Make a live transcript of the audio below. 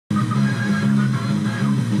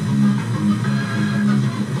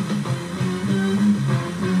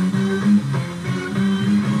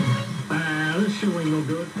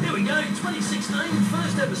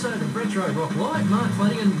Retro Rock Live. Mark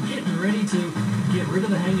Flanagan getting ready to get rid of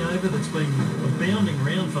the hangover that's been bounding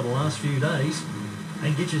around for the last few days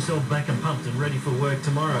and get yourself back and pumped and ready for work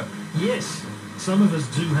tomorrow. Yes, some of us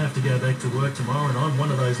do have to go back to work tomorrow, and I'm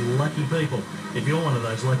one of those lucky people. If you're one of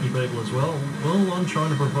those lucky people as well, I'm trying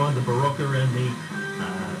to provide the Barocca and the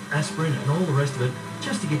aspirin and all the rest of it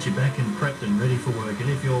just to get you back and prepped and ready for work. And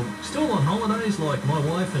if you're still on holidays like my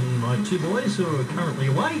wife and my 2 boys who are currently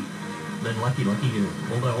away, then lucky you.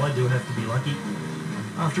 Although I do have to be lucky.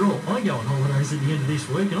 After all, I go on holidays at the end of this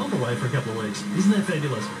week and I'm away for a couple of weeks. Isn't that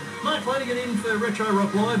fabulous? Mark Flanagan in for Retro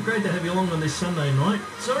Rock Live. Great to have you along on this Sunday night.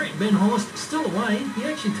 Sorry, Ben Hollis still away. He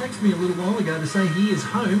actually texted me a little while ago to say he is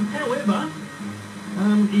home. However,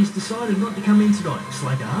 he's decided not to come in tonight.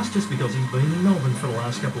 Slack ass, just because he's been in Melbourne for the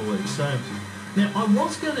last couple of weeks. So, now I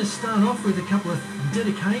was going to start off with a couple of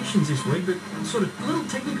dedications this week, but sort of little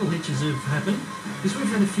technical hitches have happened because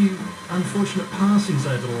we've had a few unfortunate passings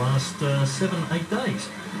over the last 7-8 days.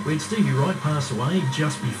 We had Stevie Wright pass away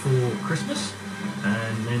just before Christmas,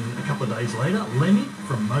 and then a couple of days later, Lemmy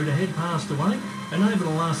from Motorhead passed away, and over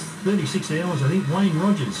the last 36 hours, I think Wayne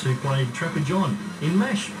Rogers, who played Trapper John in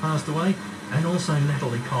MASH, passed away, and also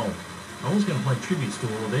Natalie Cole. I was going to play tributes to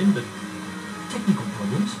all of them, but technical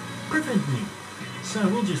problems prevent me. So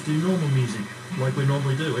we'll just do normal music, like we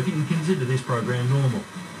normally do, if you can consider this program normal.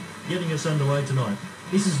 Getting us underway tonight,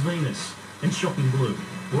 this is Venus and Shocking Blue.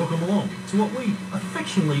 Welcome along to what we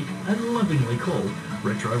affectionately and lovingly call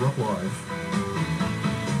Retro Rock Live.